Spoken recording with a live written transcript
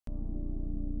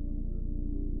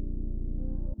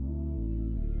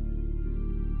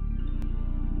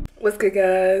What's good,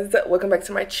 guys? Welcome back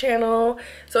to my channel.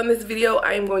 So in this video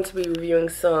I am going to be reviewing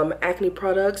some acne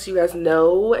products. You guys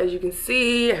know, as you can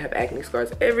see, I have acne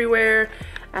scars everywhere.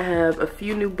 I have a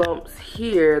few new bumps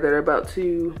here that are about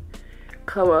to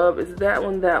come up. It's that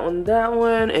one, that one, that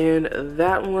one, and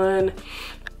that one.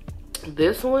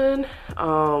 This one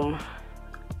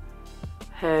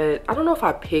had, I don't know if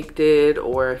I picked it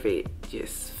or if it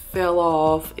just fell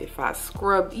off, if I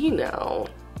scrubbed, you know,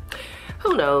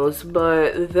 who knows.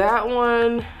 But that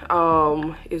one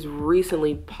is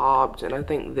recently popped, and I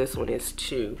think this one is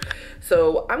too.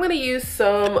 So I'm gonna use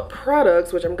some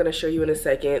products, which I'm gonna show you in a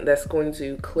second, that's going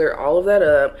to clear all of that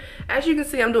up. As you can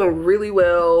see, I'm doing really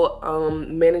well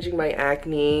managing my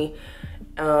acne.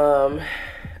 I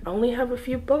only have a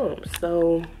few bumps,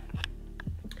 so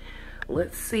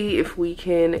let's see if we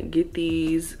can get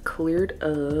these cleared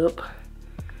up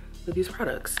with these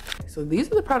products. So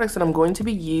these are the products that I'm going to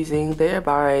be using. They're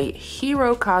by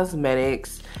Hero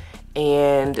Cosmetics,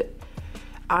 and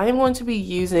I'm going to be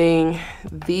using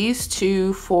these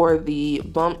two for the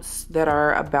bumps that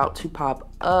are about to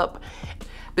pop up.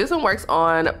 This one works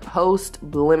on post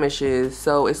blemishes,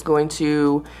 so it's going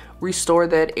to restore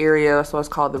that area, so it's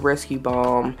called the Rescue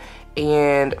Balm.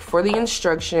 And for the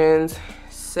instructions,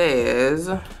 says,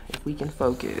 if we can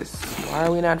focus, why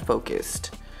are we not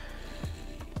focused?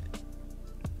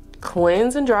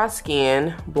 Cleanse and dry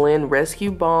skin, blend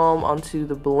Rescue Balm onto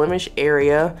the blemish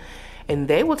area, and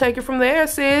they will take it from there,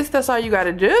 sis. That's all you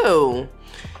gotta do.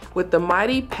 With the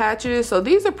Mighty Patches, so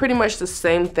these are pretty much the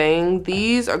same thing.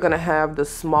 These are gonna have the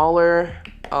smaller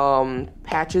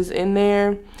patches in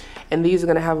there, and these are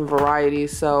gonna have a variety.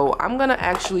 So I'm gonna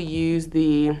actually use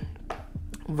the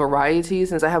variety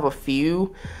since I have a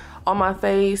few on my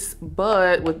face.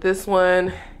 But with this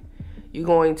one, you're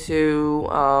going to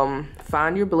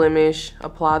find your blemish,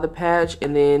 apply the patch,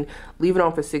 and then leave it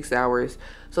on for 6 hours.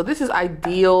 So this is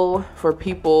ideal for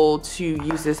people to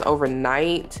use this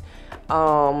overnight,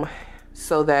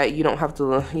 so that you don't have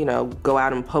to, you know, go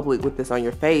out in public with this on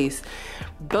your face.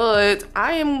 But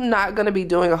I am not gonna be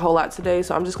doing a whole lot today,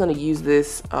 so I'm just gonna use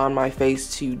this on my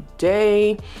face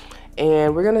today,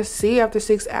 and we're gonna see after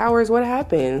 6 hours what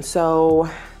happens. So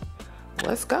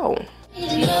let's go.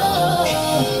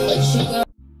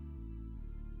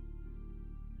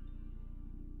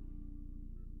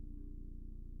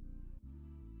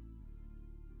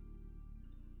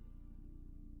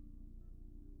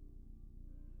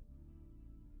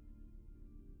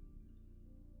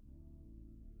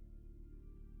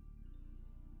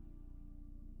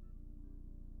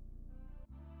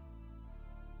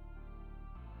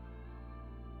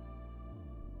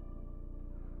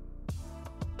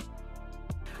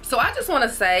 So I just want to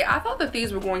say, I thought that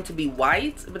these were going to be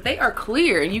white, but they are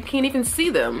clear and you can't even see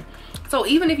them. So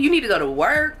even if you need to go to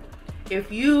work,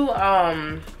 if you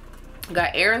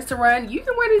got errands to run, you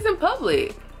can wear these in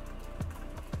public.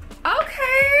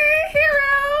 Okay,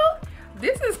 Hero.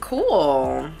 This is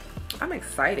cool. I'm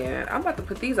excited. I'm about to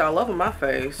put these all over my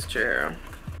face, chair.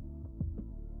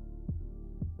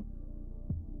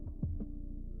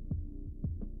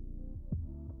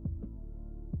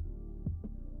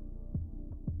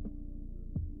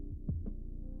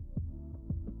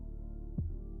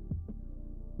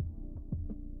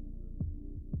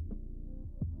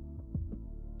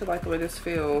 I like the way this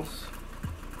feels.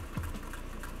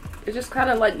 It just kind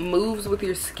of like moves with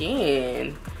your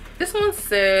skin. This one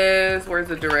says, where's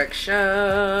the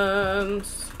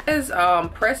directions? It says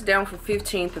press down for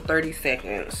 15 to 30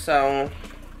 seconds. So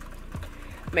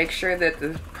make sure that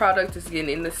the product is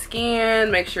getting in the skin.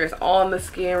 Make sure it's on the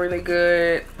skin really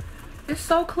good. It's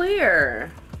so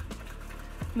clear.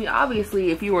 I mean, obviously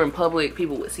if you were in public,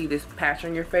 people would see this patch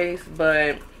on your face,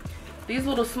 but these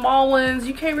little small ones,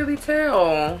 you can't really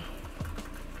tell.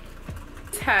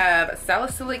 Have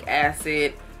salicylic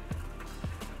acid,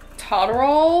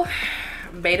 tauterol,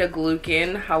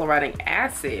 beta-glucan, hyaluronic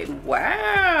acid.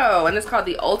 Wow. And it's called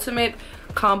the Ultimate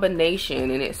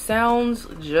Combination, and it sounds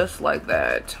just like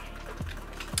that.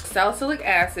 Salicylic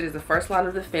acid is the first line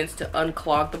of defense to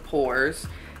unclog the pores.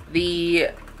 The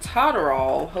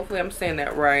tauterol, hopefully I'm saying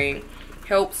that right,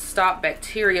 helps stop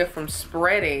bacteria from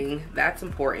spreading. That's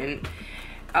important.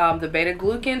 The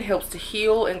beta-glucan helps to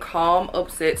heal and calm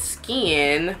upset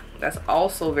skin. That's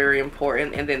also very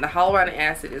important. And then the hyaluronic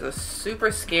acid is a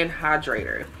super skin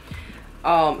hydrator.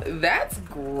 That's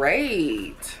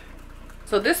great.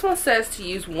 So this one says to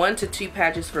use 1 to 2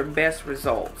 patches for best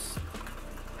results.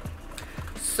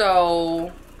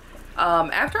 So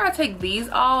after I take these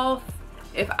off,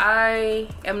 If I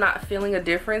am not feeling a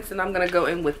difference, then I'm gonna go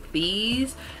in with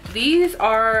these. These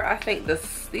are, I think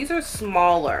these are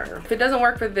smaller. If it doesn't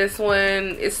work for this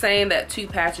one, it's saying that 2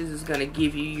 patches is gonna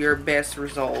give you your best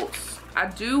results. I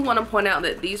do want to point out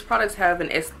that these products have an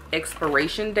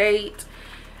expiration date.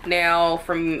 Now,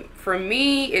 for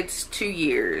me, it's 2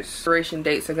 years. Expiration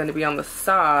dates are gonna be on the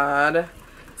side.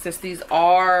 Since these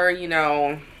are, you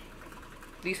know,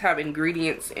 these have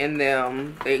ingredients in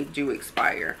them, they do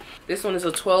expire. This one is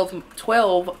a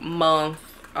 12 month.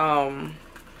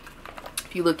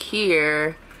 If you look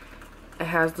here, it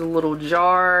has the little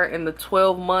jar and the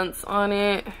 12 months on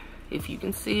it. If you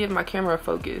can see it, my camera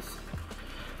focus.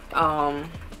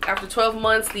 After 12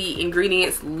 months, the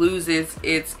ingredients loses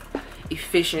its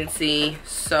efficiency,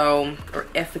 so, or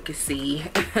efficacy.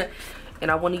 And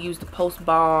I want to use the Post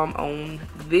Balm on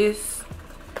this.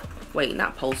 Wait,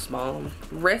 not Post Balm,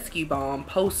 Rescue Balm,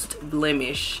 Post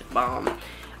Blemish Balm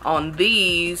on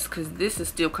these, because this is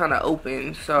still kind of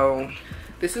open. So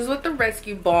this is what the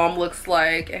Rescue Balm looks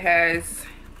like. It has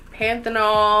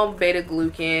panthenol, beta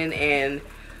glucan, and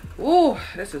ooh,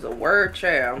 this is a word,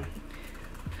 child,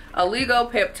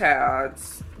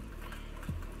 oligopeptides.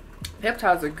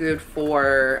 Peptides are good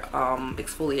for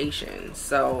exfoliation.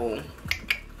 So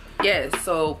yes,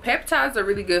 so peptides are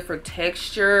really good for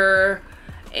texture,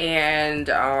 and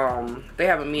they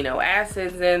have amino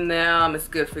acids in them. It's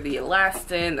good for the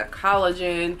elastin, the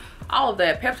collagen, all of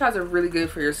that. Peptides are really good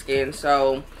for your skin.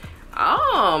 So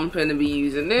I'm gonna be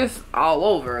using this all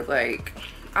over. Like,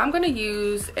 I'm gonna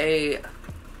use a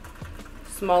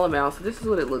small amount. So this is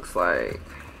what it looks like.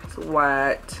 It's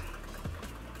white.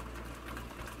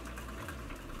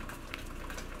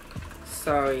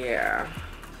 So yeah,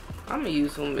 I'm gonna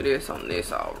use some of this on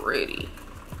this already.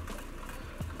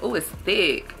 Oh, it's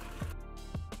thick.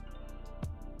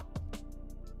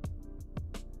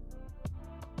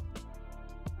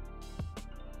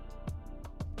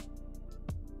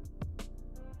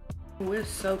 Oh, it's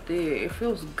so thick. It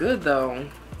feels good though.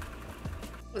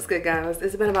 What's good, guys?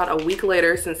 It's been about a week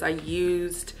later since I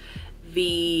used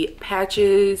the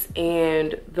patches,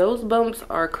 and those bumps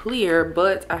are clear,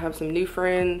 but I have some new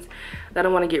friends that I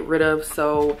want to get rid of,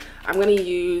 so I'm going to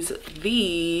use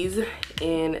these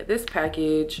in this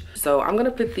package. So I'm going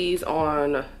to put these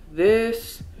on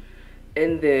this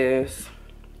and this.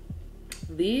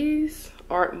 These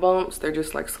aren't bumps, they're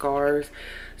just like scars.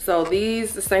 So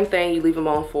these, the same thing, you leave them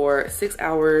on for 6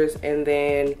 hours and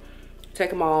then take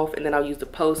them off, and then I'll use the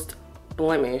Post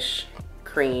Blemish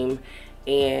cream,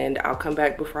 and I'll come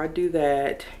back before I do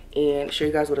that and show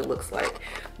you guys what it looks like.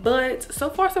 But so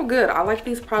far so good. I like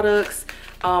these products.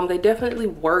 They definitely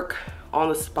work on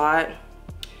the spot,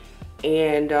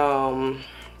 and so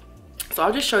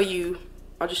I'll just show you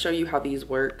how these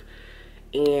work,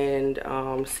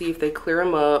 and see if they clear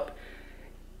them up,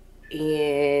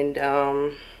 and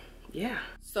yeah.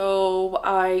 So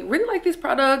I really like these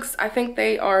products. I think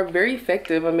they are very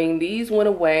effective. I mean, these went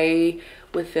away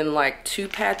within like 2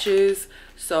 patches.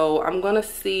 So I'm gonna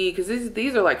see, because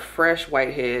these are like fresh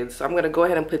whiteheads. So I'm gonna go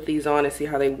ahead and put these on and see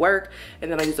how they work. And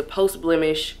then I use a Post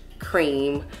Blemish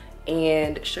cream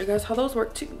and show you guys how those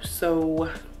work too. So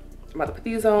I'm about to put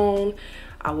these on.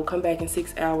 I will come back in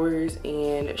 6 hours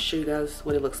and show you guys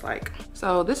what it looks like.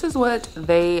 So this is what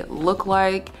they look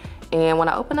like. And when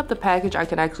I open up the package, I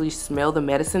can actually smell the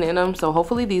medicine in them. So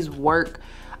hopefully these work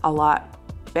a lot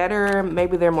better.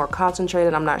 Maybe they're more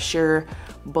concentrated, I'm not sure.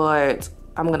 But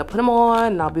I'm gonna put them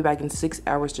on and I'll be back in 6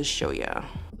 hours to show you.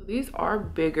 So these are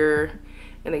bigger,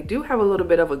 and they do have a little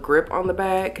bit of a grip on the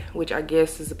back, which I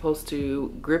guess is supposed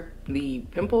to grip the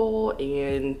pimple,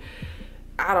 and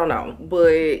I don't know.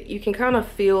 But you can kind of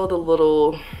feel the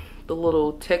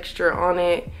little texture on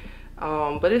it.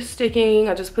 But it's sticking.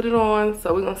 I just put it on,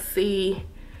 so we're gonna see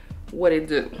what it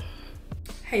do.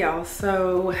 Hey y'all,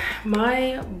 so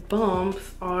my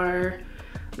bumps are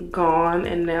gone,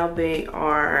 and now they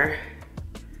are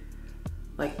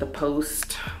like the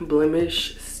post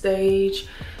blemish stage.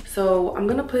 So I'm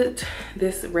gonna put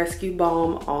this Rescue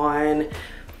Balm on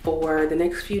for the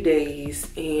next few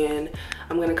days, and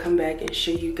I'm gonna come back and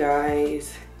show you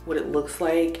guys what it looks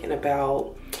like in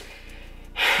about,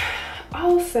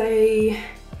 I'll say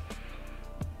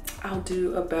I'll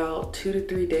do about 2 to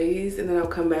 3 days, and then I'll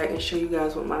come back and show you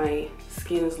guys what my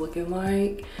skin is looking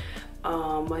like.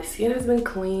 My skin has been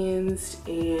cleansed,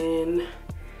 and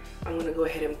I'm gonna go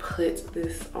ahead and put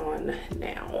this on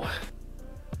now.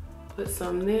 Put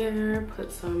some there,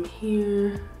 put some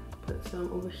here, put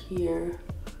some over here.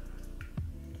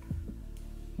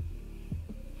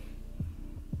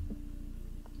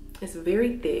 It's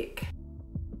very thick.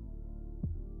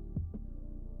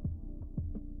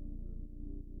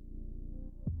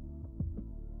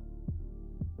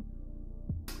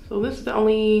 So this is the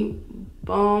only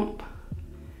bump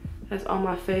that's on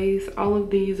my face. All of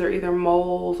these are either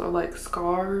moles or like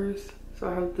scars. So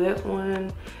I have that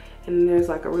one, and there's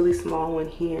like a really small one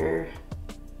here.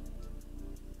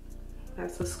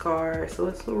 That's a scar. So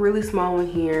it's a really small one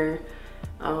here.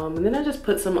 And then I just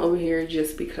put some over here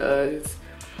just because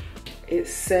it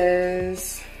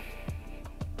says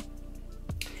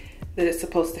that it's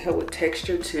supposed to help with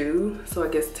texture too. So I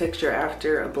guess texture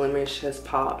after a blemish has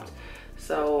popped.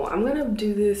 So I'm gonna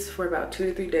do this for about 2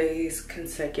 to 3 days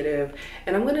consecutive,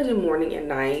 and I'm gonna do morning and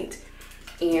night,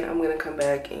 and I'm gonna come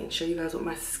back and show you guys what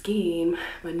my skin,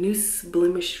 my new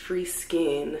blemish free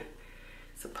skin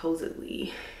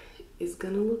supposedly is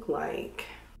gonna look like.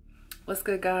 What's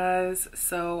good, guys?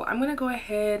 So I'm gonna go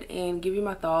ahead and give you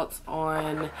my thoughts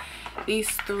on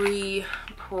these 3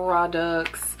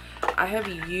 products. I have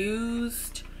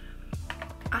used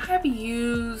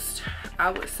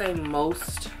I would say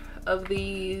most of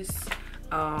these.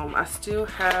 I still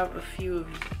have a few of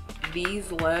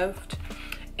these left,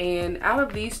 and out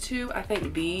of these 2, I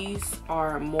think these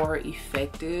are more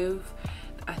effective.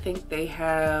 I think they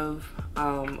have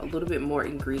a little bit more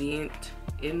ingredient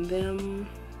in them.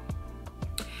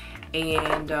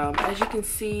 And as you can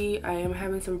see, I am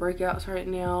having some breakouts right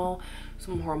now,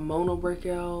 some hormonal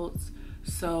breakouts,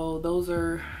 so those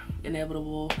are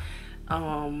inevitable.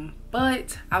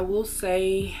 But I will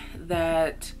say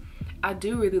that I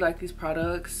do really like these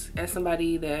products. As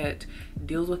somebody that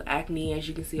deals with acne, as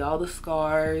you can see all the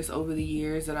scars over the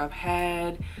years that I've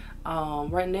had,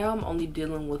 right now I'm only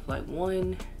dealing with like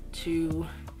 1, 2,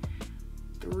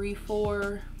 3,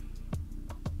 4,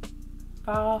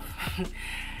 5.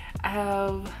 I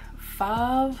have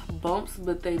 5 bumps,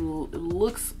 but it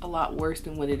looks a lot worse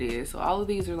than what it is. So all of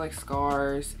these are like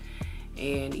scars,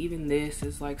 and even this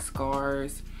is like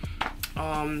scars.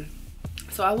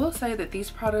 So I will say that these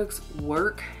products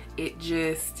work. It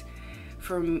just,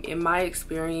 in my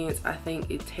experience, I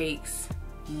think it takes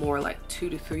more like 2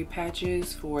 to 3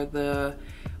 patches for the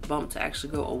bump to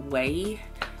actually go away.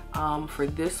 For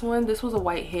this one, this was a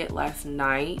whitehead last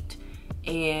night,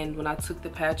 and when I took the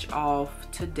patch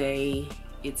off today,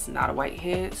 it's not a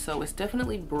whitehead. So it's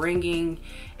definitely bringing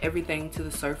everything to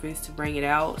the surface to bring it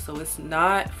out. So it's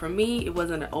not, for me, it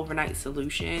wasn't an overnight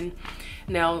solution.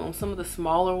 Now on some of the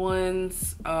smaller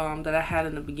ones that I had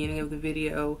in the beginning of the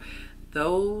video,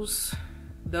 those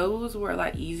were a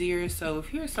lot easier. So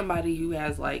if you're somebody who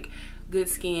has like good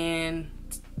skin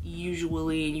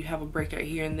usually, and you have a breakout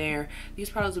here and there, these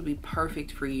products would be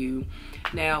perfect for you.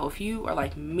 Now if you are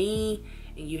like me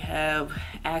and you have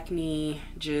acne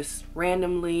just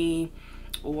randomly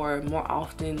or more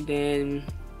often than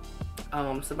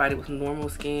somebody with normal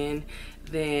skin,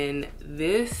 then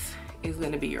this is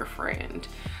going to be your friend.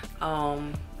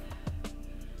 Out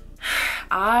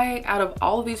of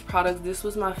all of these products, this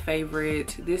was my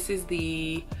favorite. This is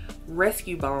the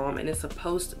Rescue Balm, and it's a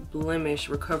post blemish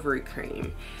recovery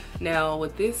cream. Now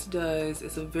what this does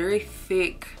is a very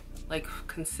thick like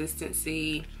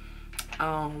consistency.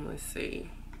 Let's see.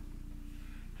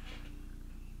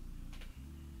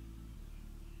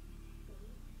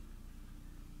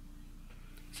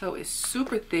 So it's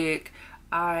super thick.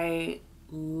 I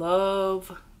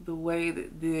love the way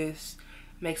that this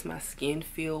makes my skin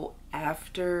feel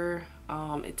after.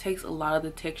 It takes a lot of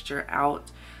the texture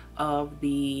out of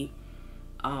the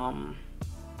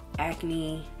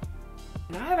acne,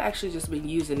 and I have actually just been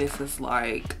using this as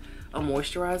like a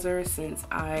moisturizer since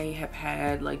I have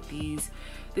had like this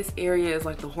area is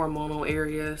like the hormonal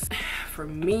areas. For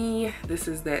me, this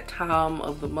is that time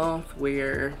of the month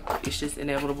where it's just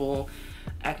inevitable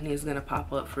acne is gonna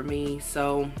pop up for me.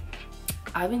 So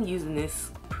I've been using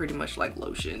this pretty much like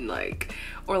lotion, like,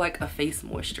 or like a face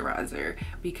moisturizer,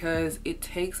 because it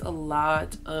takes a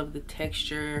lot of the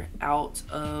texture out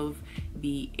of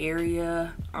the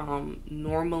area.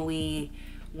 Normally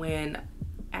when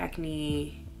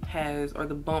acne has, or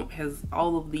the bump has,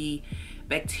 all of the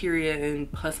bacteria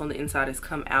and pus on the inside has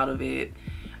come out of it.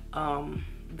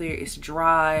 It's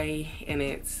dry, and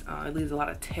it leaves a lot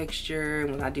of texture.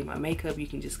 When I do my makeup, you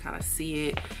can just kind of see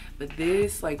it, but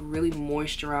this like really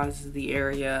moisturizes the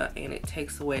area, and it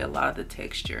takes away a lot of the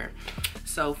texture.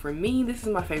 So for me, this is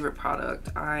my favorite product.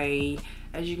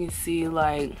 As you can see,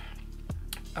 like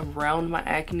around my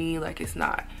acne, like it's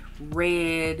not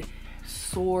red,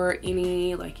 sore,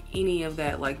 any of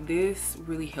that. Like this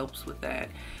really helps with that.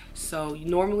 So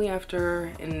normally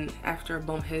after a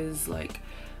bump has like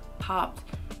popped,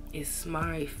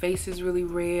 my face is really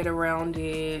red around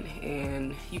it,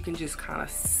 and you can just kind of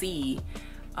see,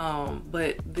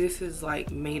 but this has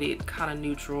like made it kind of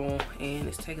neutral, and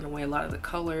it's taken away a lot of the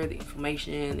color, the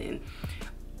inflammation, and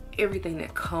everything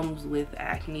that comes with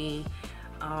acne.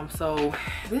 So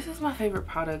this is my favorite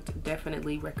product.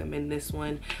 Definitely recommend this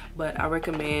one, but I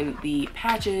recommend the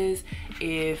patches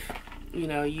if you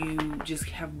know you just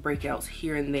have breakouts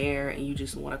here and there and you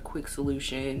just want a quick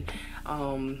solution.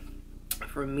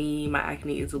 For me, my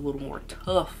acne is a little more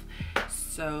tough,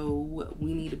 so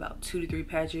we need about 2 to 3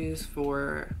 patches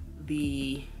for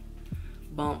the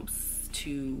bumps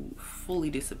to fully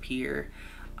disappear.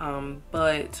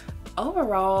 But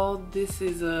overall, this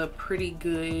is a pretty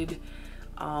good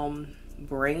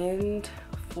brand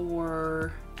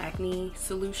for acne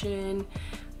solution.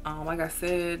 Like I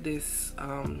said, this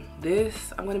I'm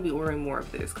gonna be ordering more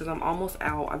of this because I'm almost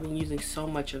out. I've been using so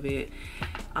much of it.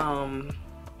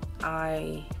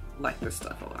 I like this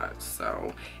stuff a lot,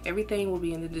 so everything will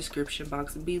be in the description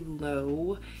box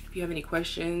below. If you have any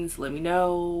questions, let me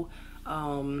know.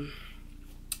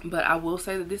 But I will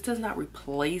say that this does not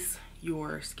replace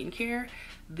your skincare.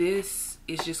 This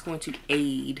is just going to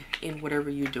aid in whatever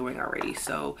you're doing already.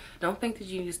 So don't think that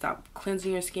you need to stop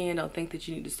cleansing your skin. Don't think that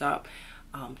you need to stop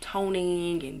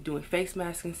toning and doing face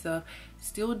masks and stuff.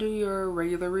 Still do your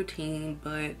regular routine,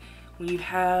 but when you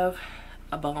have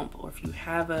a bump or if you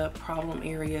have a problem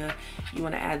area, you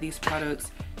want to add these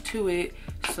products to it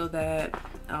so that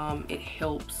it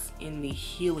helps in the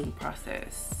healing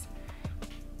process.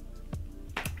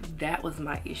 That was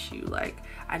my issue. Like,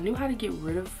 I knew how to get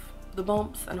rid of the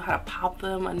bumps, I know how to pop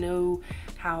them, I know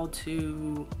how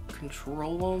to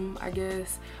control them, I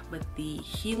guess, but the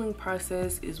healing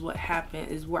process is what happened,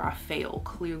 is where I failed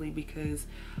clearly, because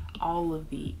all of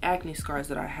the acne scars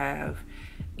that I have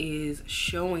is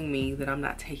showing me that I'm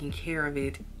not taking care of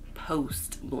it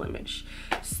post blemish.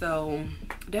 So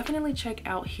definitely check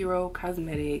out Hero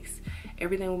Cosmetics.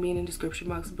 Everything will be in the description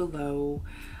box below.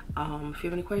 If you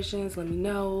have any questions, let me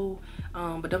know.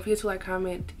 But don't forget to like,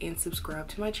 comment, and subscribe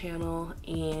to my channel.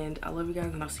 And I love you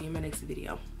guys, and I'll see you in my next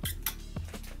video.